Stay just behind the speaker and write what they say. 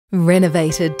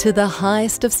Renovated to the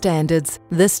highest of standards,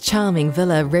 this charming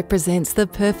villa represents the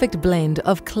perfect blend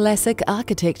of classic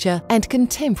architecture and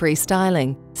contemporary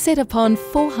styling. Set upon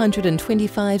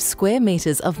 425 square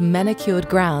metres of manicured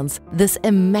grounds, this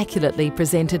immaculately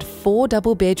presented 4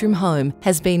 double-bedroom home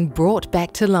has been brought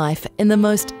back to life in the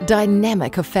most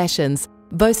dynamic of fashions,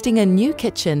 boasting a new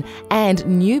kitchen and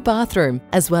new bathroom,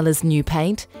 as well as new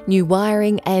paint, new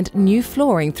wiring and new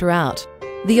flooring throughout.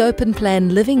 The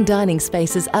open-plan living dining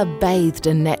spaces are bathed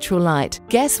in natural light.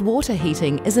 Gas water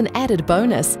heating is an added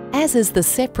bonus, as is the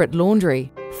separate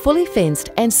laundry. Fully fenced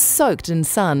and soaked in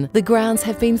sun, the grounds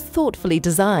have been thoughtfully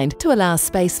designed to allow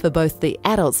space for both the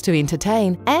adults to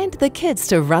entertain and the kids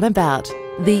to run about.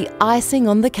 The icing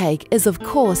on the cake is, of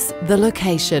course, the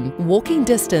location, walking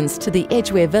distance to the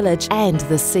Edgware Village and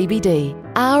the CBD.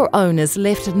 Our owners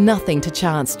left nothing to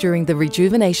chance during the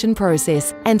rejuvenation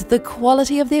process, and the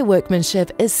quality of their workmanship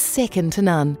is second to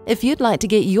none. If you'd like to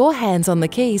get your hands on the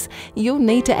keys, you'll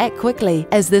need to act quickly,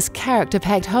 as this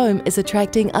character-packed home is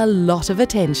attracting a lot of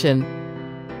attention.